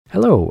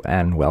Hello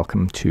and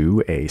welcome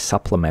to a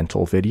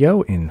supplemental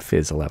video in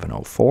PHYS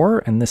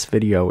 1104, and this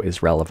video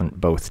is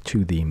relevant both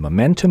to the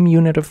momentum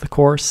unit of the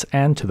course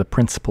and to the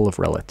principle of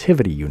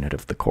relativity unit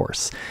of the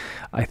course.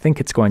 I think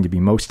it's going to be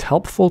most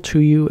helpful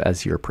to you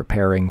as you're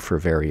preparing for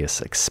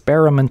various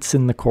experiments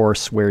in the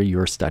course where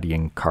you're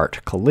studying cart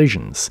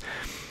collisions.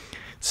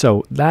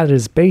 So that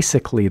is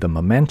basically the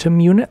momentum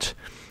unit.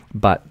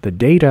 But the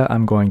data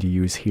I'm going to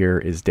use here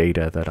is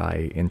data that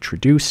I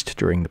introduced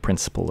during the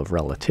principle of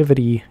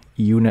relativity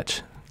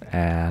unit,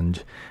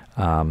 and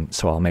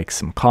so I'll make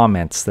some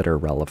comments that are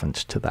relevant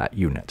to that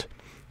unit.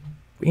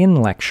 In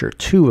lecture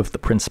 2 of the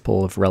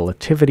principle of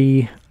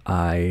relativity,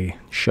 I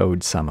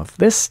showed some of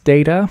this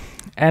data,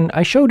 and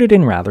I showed it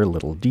in rather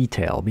little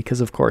detail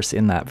because, of course,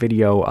 in that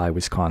video I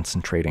was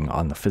concentrating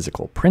on the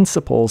physical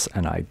principles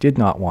and I did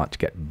not want to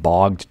get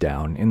bogged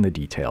down in the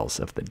details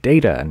of the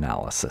data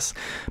analysis.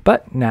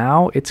 But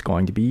now it's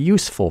going to be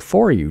useful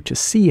for you to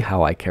see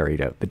how I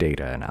carried out the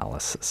data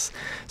analysis.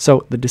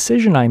 So the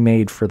decision I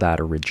made for that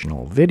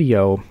original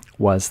video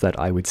was that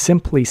I would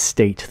simply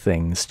state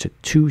things to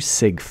 2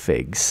 sig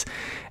figs.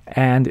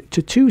 And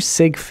to 2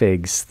 sig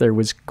figs, there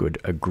was good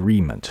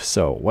agreement.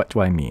 So what do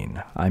I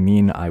mean? I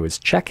mean I was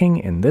checking,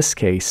 in this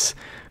case,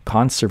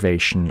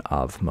 conservation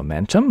of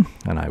momentum,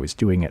 and I was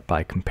doing it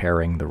by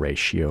comparing the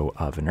ratio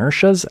of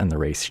inertias and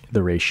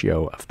the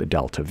ratio of the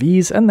delta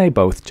v's, and they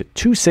both, to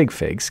 2 sig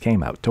figs,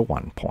 came out to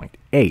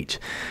 1.8.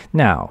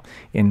 Now,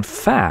 in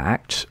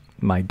fact,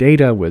 my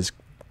data was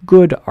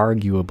good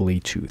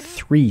arguably to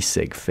 3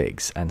 sig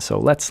figs, and so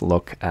let's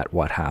look at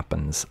what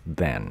happens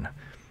then.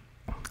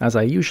 As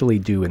I usually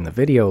do in the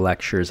video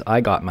lectures,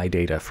 I got my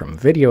data from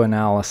video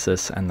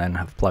analysis and then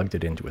have plugged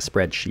it into a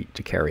spreadsheet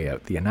to carry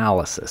out the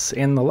analysis.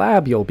 In the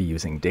lab, you'll be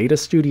using Data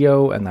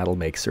Studio, and that'll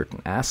make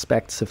certain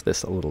aspects of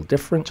this a little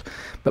different,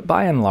 but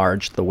by and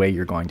large, the way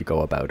you're going to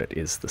go about it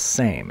is the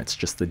same. It's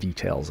just the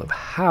details of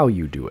how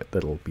you do it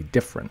that'll be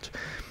different.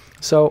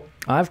 So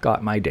I've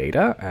got my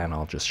data, and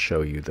I'll just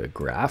show you the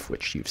graph,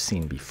 which you've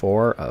seen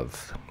before,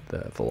 of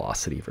the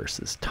velocity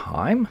versus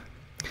time.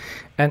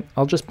 And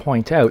I'll just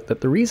point out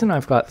that the reason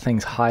I've got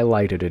things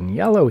highlighted in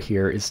yellow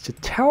here is to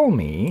tell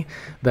me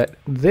that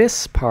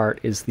this part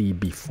is the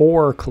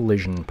before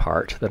collision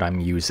part that I'm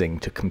using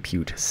to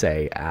compute,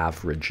 say,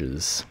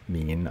 averages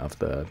mean of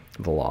the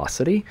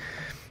velocity.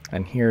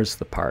 And here's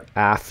the part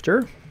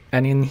after.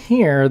 And in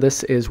here,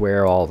 this is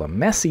where all the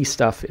messy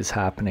stuff is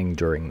happening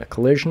during the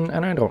collision,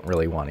 and I don't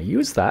really want to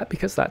use that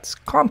because that's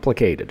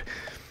complicated.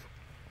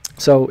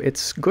 So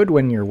it's good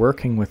when you're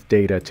working with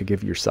data to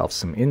give yourself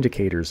some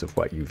indicators of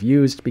what you've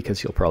used,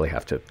 because you'll probably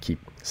have to keep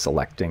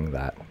selecting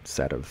that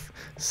set of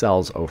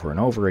cells over and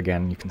over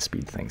again. You can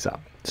speed things up.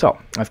 So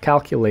I've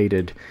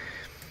calculated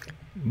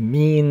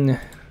mean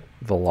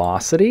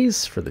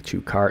velocities for the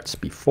 2 carts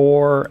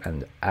before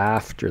and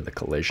after the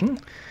collision,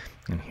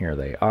 and here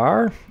they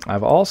are.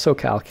 I've also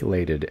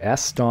calculated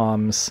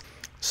SDOMs.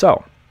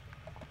 So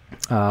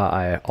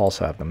I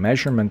also have the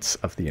measurements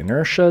of the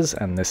inertias,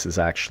 and this is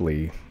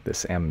actually,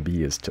 this MB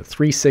is to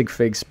 3 sig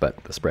figs, but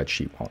the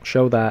spreadsheet won't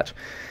show that.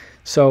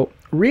 So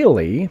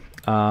really,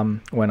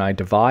 when I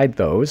divide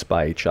those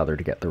by each other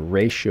to get the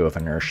ratio of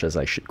inertias,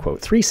 I should quote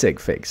 3 sig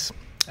figs,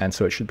 and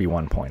so it should be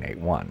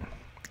 1.81.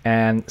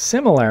 And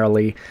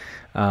similarly,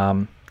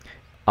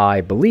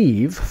 I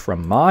believe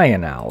from my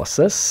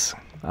analysis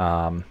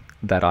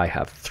that I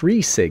have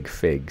 3 sig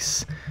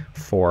figs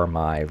for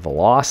my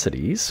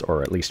velocities,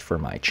 or at least for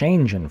my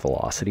change in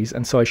velocities,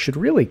 and so I should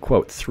really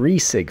quote 3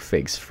 sig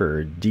figs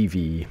for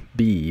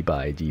dVB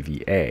by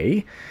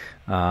dVA,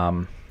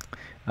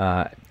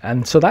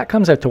 and so that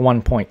comes out to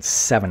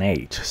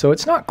 1.78. So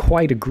it's not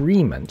quite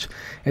agreement,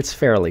 it's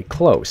fairly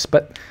close,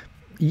 but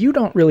you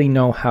don't really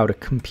know how to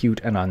compute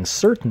an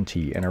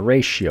uncertainty in a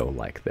ratio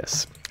like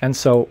this. And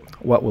so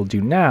what we'll do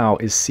now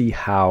is see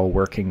how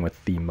working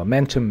with the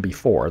momentum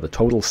before, the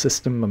total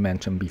system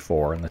momentum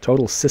before and the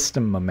total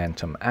system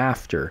momentum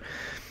after,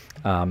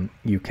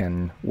 you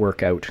can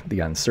work out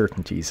the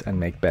uncertainties and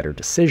make better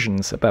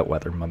decisions about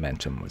whether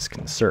momentum was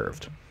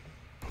conserved.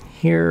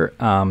 Here,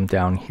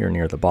 down here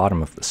near the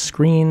bottom of the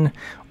screen,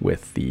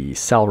 with the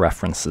cell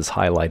references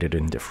highlighted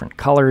in different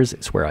colors,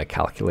 is where I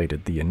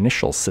calculated the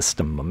initial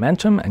system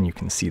momentum, and you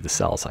can see the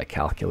cells I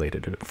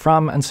calculated it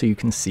from, and so you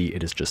can see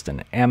it is just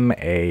an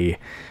MA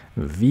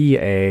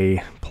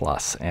VA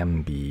plus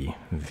MB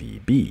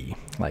VB,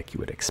 like you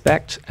would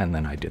expect, and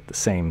then I did the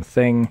same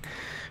thing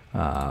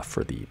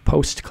for the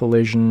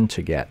post-collision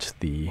to get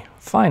the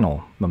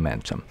final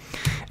momentum.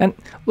 And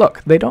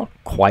look, they don't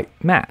quite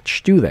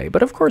match, do they?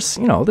 But of course,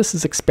 you know, this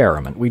is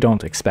experiment. We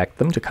don't expect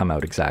them to come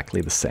out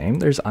exactly the same.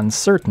 There's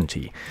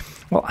uncertainty.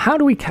 Well, how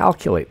do we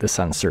calculate this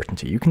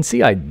uncertainty? You can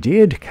see I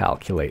did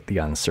calculate the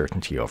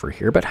uncertainty over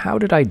here, but how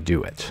did I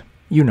do it?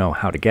 You know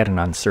how to get an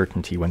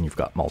uncertainty when you've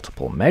got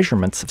multiple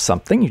measurements of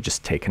something. You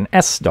just take an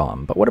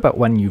SDOM. But what about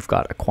when you've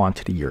got a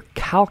quantity you're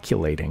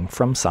calculating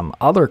from some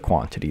other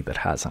quantity that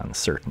has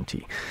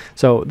uncertainty?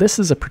 So this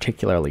is a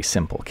particularly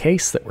simple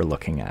case that we're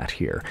looking at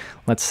here.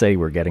 Let's say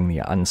we're getting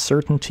the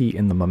uncertainty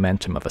in the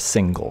momentum of a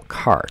single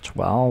cart.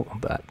 Well,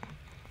 that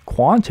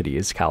quantity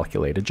is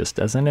calculated just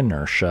as an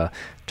inertia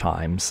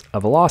times a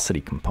velocity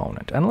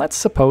component. And let's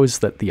suppose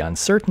that the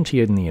uncertainty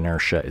in the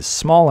inertia is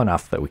small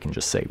enough that we can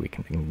just say we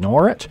can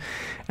ignore it.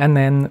 And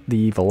then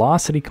the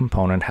velocity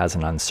component has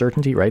an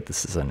uncertainty, right?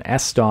 This is an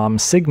S-dom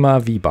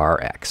sigma v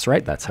bar x,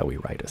 right? That's how we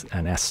write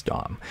an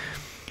S-dom.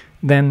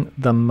 Then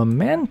the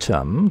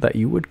momentum that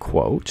you would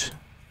quote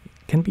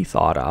can be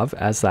thought of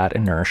as that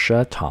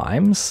inertia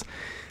times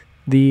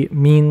the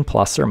mean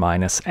plus or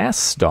minus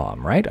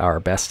S-dom, right? Our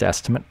best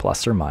estimate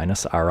plus or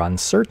minus our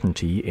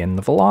uncertainty in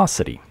the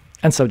velocity.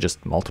 And so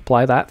just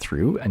multiply that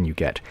through and you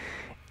get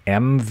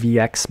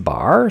mvx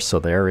bar, so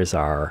there is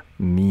our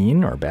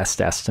mean or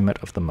best estimate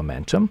of the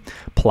momentum,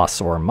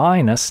 plus or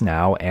minus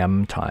now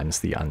m times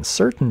the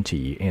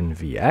uncertainty in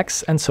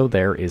vx, and so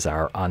there is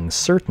our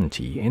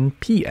uncertainty in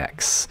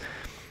px.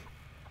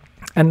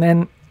 And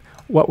then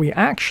what we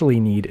actually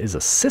need is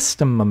a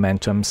system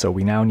momentum, so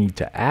we now need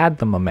to add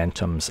the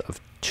momentums of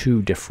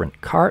two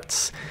different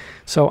carts.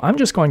 So I'm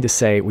just going to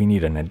say we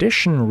need an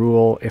addition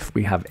rule if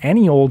we have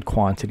any old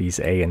quantities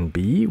a and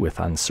b with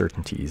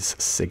uncertainties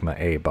sigma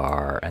a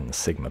bar and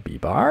sigma b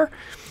bar.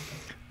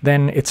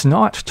 Then it's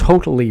not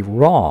totally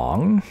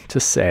wrong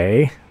to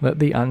say that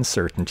the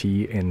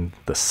uncertainty in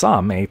the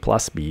sum, a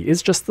plus b,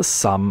 is just the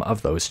sum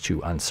of those two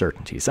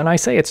uncertainties. And I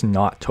say it's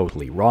not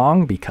totally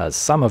wrong because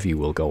some of you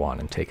will go on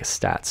and take a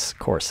stats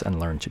course and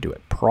learn to do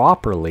it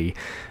properly.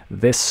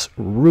 This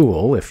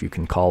rule, if you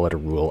can call it a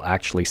rule,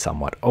 actually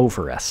somewhat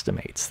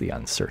overestimates the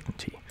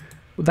uncertainty.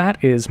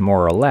 That is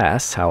more or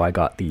less how I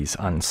got these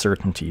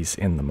uncertainties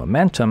in the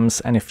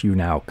momentums, and if you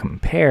now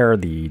compare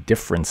the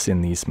difference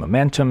in these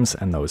momentums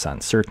and those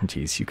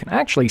uncertainties, you can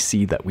actually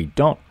see that we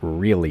don't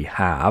really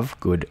have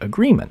good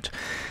agreement.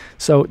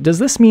 So does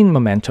this mean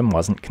momentum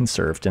wasn't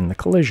conserved in the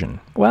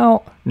collision?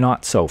 Well,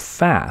 not so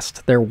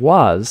fast. There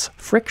was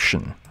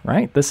friction,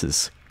 right? This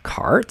is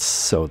carts,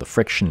 so the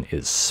friction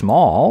is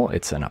small.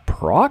 It's an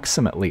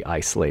approximately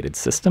isolated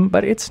system,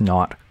 but it's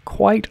not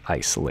quite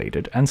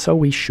isolated, and so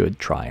we should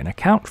try and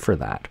account for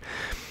that.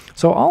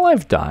 So all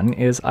I've done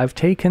is I've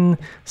taken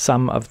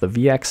some of the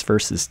Vx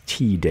versus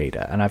t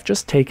data, and I've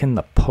just taken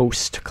the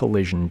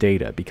post-collision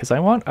data because I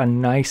want a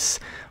nice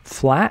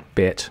flat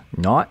bit,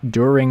 not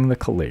during the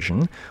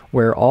collision,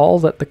 where all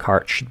that the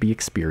cart should be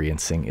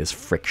experiencing is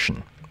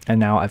friction. And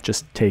now I've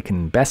just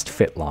taken best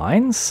fit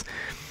lines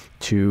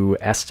to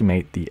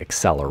estimate the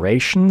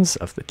accelerations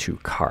of the two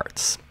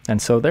carts.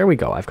 And so there we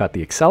go. I've got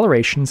the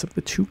accelerations of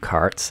the two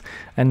carts,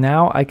 and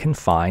now I can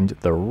find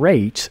the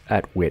rate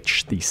at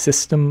which the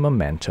system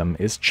momentum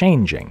is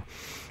changing,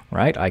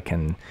 right? I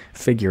can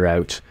figure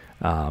out,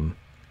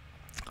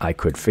 I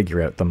could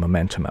figure out the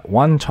momentum at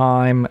one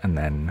time and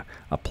then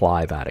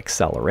apply that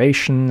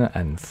acceleration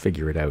and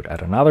figure it out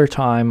at another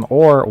time,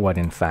 or what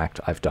in fact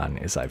I've done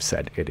is I've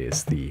said it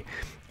is the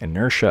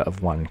inertia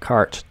of one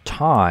cart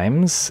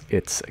times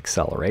its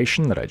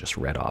acceleration that I just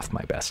read off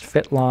my best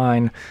fit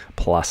line,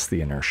 plus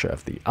the inertia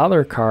of the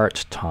other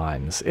cart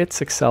times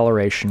its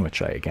acceleration,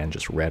 which I again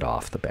just read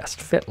off the best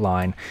fit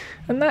line,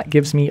 and that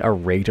gives me a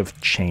rate of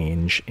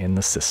change in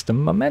the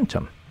system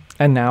momentum.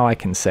 And now I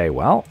can say,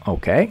 well,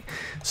 okay,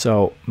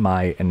 so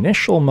my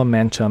initial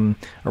momentum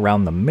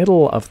around the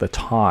middle of the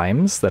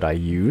times that I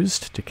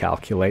used to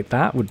calculate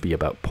that would be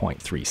about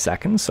 0.3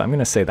 seconds. So I'm going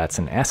to say that's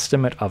an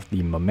estimate of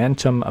the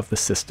momentum of the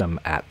system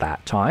at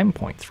that time,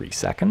 0.3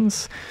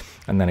 seconds.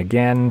 And then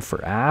again,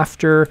 for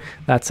after,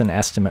 that's an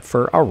estimate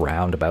for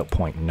around about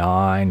 0.9,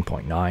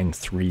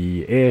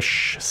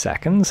 0.93-ish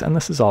seconds. And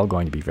this is all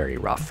going to be very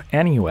rough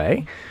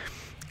anyway.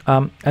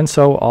 And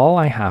so all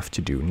I have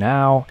to do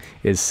now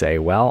is say,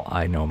 well,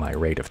 I know my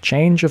rate of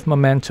change of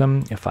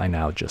momentum. If I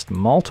now just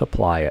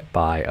multiply it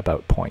by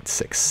about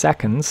 0.6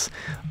 seconds,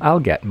 I'll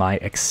get my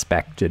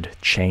expected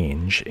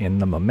change in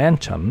the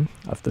momentum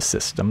of the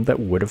system that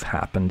would have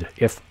happened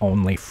if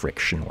only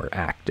friction were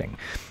acting.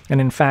 And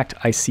in fact,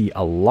 I see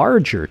a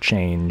larger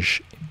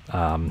change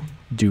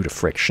due to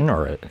friction,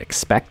 or an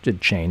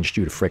expected change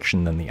due to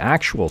friction, than the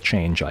actual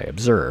change I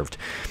observed.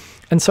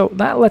 And so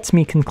that lets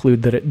me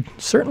conclude that it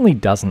certainly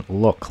doesn't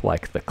look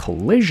like the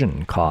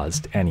collision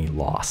caused any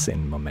loss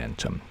in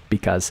momentum,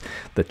 because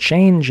the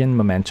change in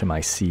momentum I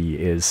see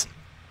is,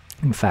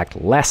 in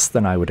fact, less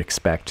than I would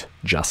expect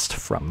just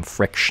from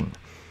friction.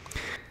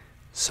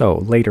 So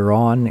later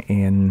on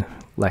in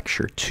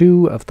Lecture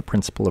 2 of the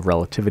Principle of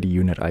Relativity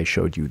unit, I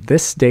showed you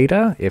this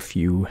data. If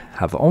you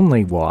have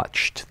only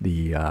watched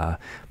the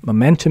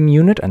momentum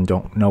unit and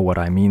don't know what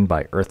I mean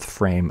by earth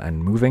frame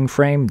and moving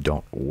frame,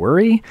 don't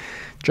worry.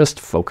 Just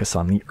focus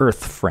on the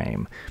earth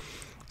frame.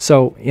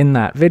 So in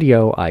that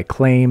video, I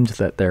claimed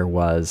that there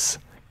was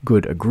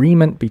good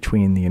agreement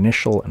between the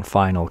initial and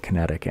final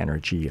kinetic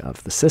energy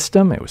of the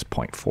system. It was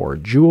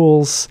 0.4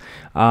 joules.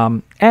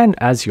 And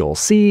as you'll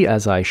see,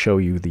 as I show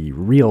you the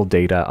real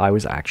data, I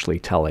was actually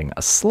telling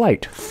a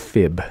slight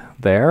fib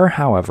there.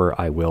 However,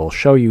 I will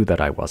show you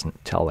that I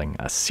wasn't telling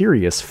a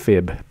serious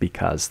fib,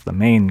 because the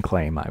main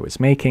claim I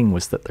was making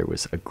was that there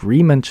was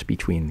agreement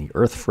between the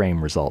Earth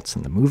frame results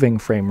and the moving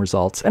frame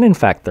results, and in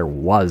fact there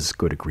was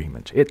good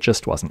agreement. It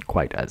just wasn't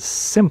quite as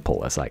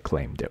simple as I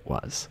claimed it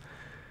was.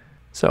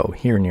 So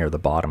here near the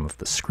bottom of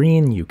the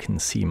screen, you can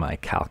see my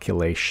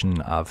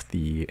calculation of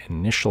the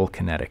initial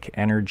kinetic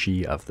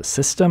energy of the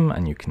system,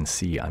 and you can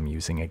see I'm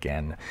using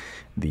again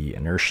the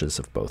inertias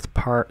of both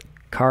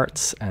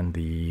carts and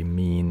the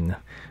mean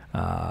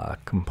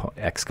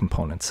x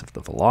components of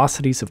the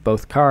velocities of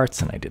both carts,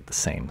 and I did the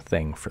same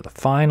thing for the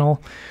final.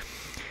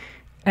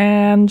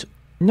 And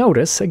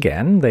notice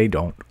again, they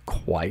don't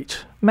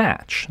quite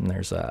match, and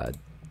there's a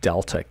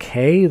delta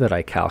k that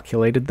I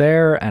calculated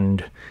there,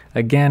 and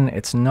again,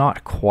 it's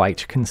not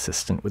quite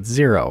consistent with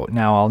 0.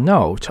 Now I'll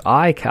note,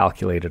 I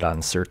calculated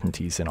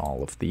uncertainties in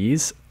all of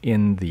these.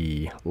 In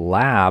the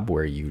lab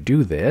where you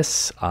do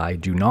this, I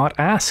do not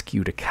ask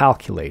you to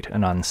calculate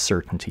an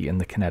uncertainty in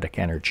the kinetic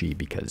energy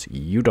because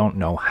you don't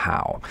know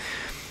how.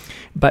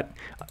 But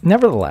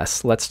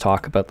nevertheless, let's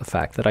talk about the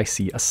fact that I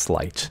see a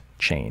slight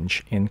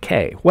change in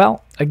k.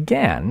 Well,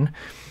 again,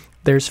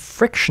 there's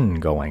friction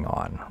going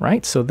on,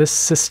 right? So this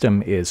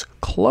system is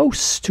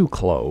close to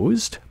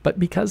closed, but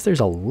because there's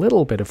a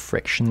little bit of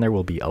friction, there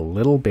will be a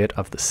little bit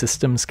of the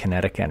system's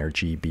kinetic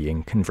energy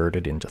being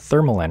converted into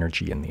thermal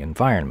energy in the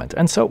environment.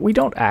 And so we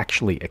don't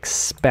actually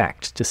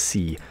expect to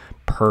see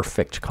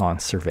perfect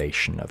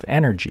conservation of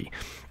energy.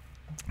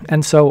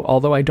 And so,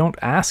 although I don't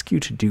ask you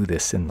to do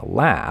this in the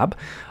lab,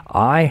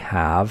 I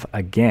have,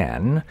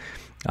 again,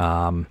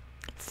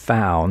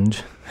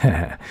 found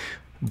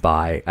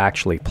by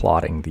actually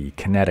plotting the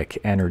kinetic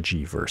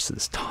energy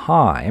versus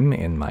time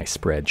in my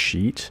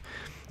spreadsheet,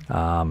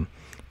 and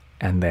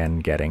then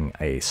getting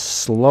a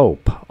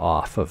slope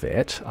off of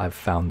it, I've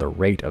found the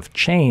rate of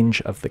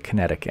change of the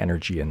kinetic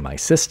energy in my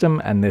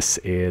system, and this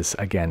is,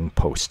 again,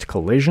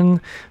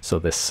 post-collision, so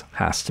this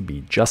has to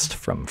be just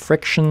from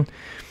friction.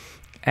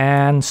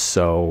 And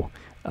so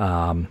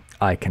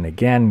I can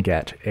again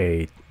get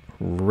a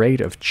rate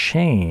of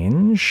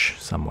change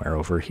somewhere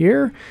over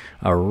here,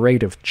 a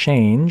rate of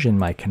change in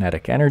my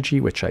kinetic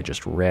energy, which I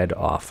just read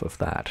off of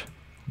that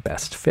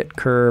best fit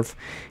curve.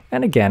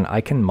 And again, I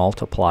can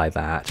multiply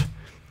that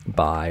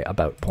by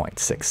about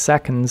 0.6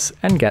 seconds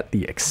and get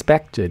the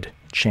expected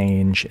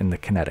change in the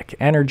kinetic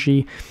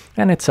energy,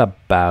 and it's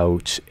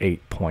about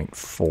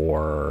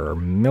 8.4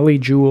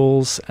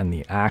 millijoules, and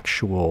the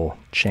actual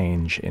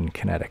change in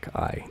kinetic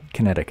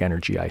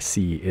energy I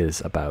see is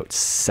about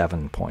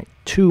 7.2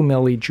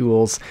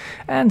 millijoules.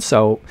 And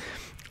so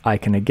I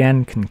can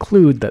again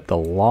conclude that the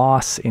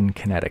loss in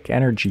kinetic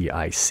energy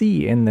I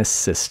see in this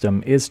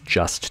system is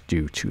just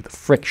due to the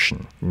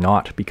friction,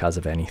 not because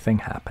of anything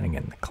happening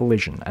in the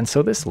collision. And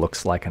so this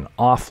looks like an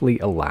awfully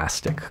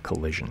elastic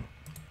collision.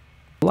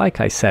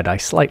 Like I said, I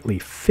slightly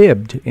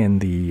fibbed in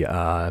the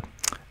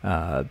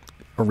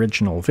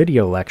original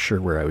video lecture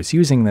where I was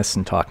using this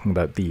and talking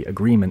about the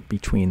agreement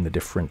between the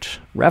different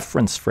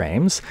reference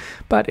frames,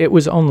 but it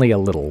was only a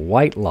little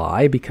white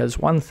lie, because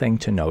one thing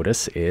to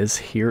notice is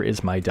here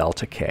is my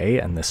delta k,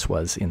 and this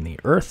was in the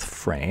Earth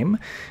frame,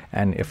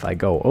 and if I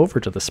go over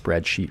to the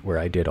spreadsheet where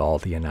I did all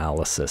the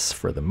analysis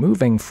for the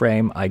moving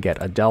frame, I get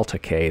a delta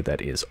k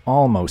that is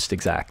almost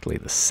exactly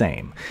the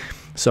same.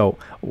 So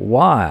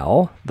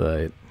while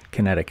the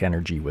kinetic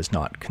energy was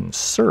not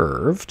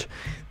conserved,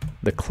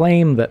 the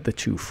claim that the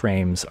two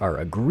frames are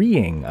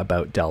agreeing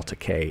about delta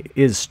k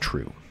is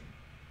true.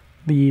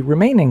 The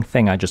remaining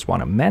thing I just want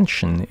to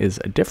mention is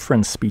a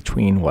difference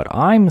between what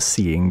I'm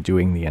seeing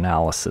doing the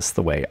analysis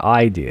the way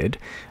I did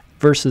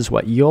versus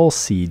what you'll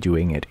see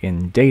doing it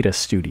in Data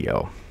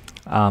Studio.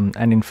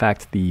 And in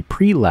fact, the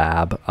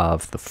pre-lab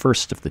of the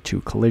first of the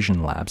two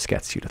collision labs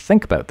gets you to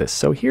think about this.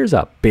 So here's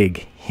a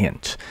big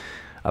hint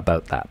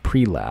about that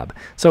pre-lab.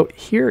 So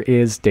here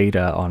is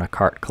data on a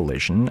cart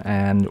collision,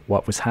 and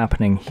what was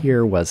happening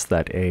here was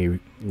that a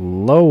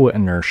low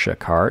inertia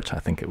cart, I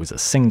think it was a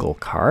single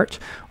cart,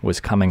 was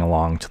coming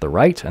along to the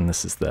right, and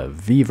this is the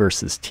V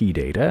versus T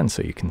data, and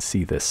so you can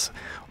see this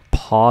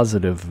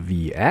positive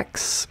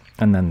Vx,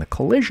 and then the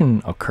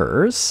collision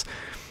occurs,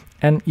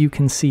 and you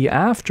can see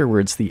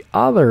afterwards the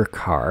other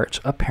cart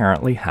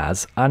apparently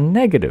has a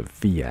negative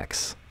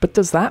Vx. But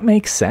does that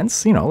make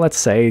sense? You know, let's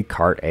say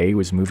cart A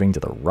was moving to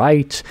the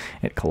right,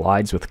 it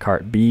collides with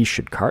cart B.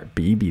 Should cart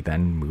B be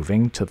then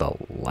moving to the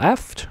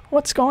left?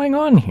 What's going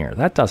on here?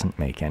 That doesn't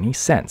make any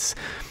sense.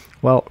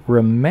 Well,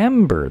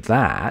 remember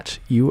that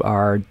you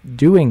are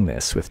doing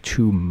this with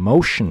two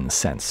motion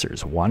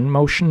sensors. One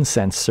motion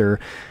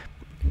sensor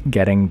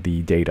getting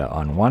the data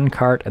on one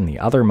cart and the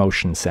other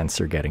motion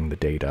sensor getting the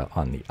data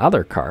on the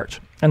other cart.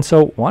 And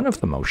so one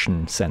of the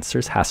motion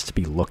sensors has to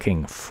be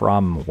looking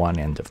from one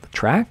end of the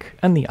track,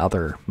 and the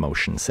other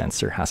motion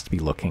sensor has to be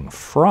looking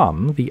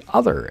from the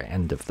other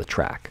end of the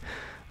track.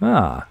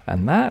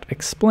 And that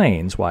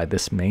explains why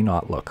this may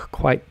not look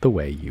quite the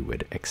way you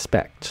would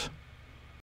expect.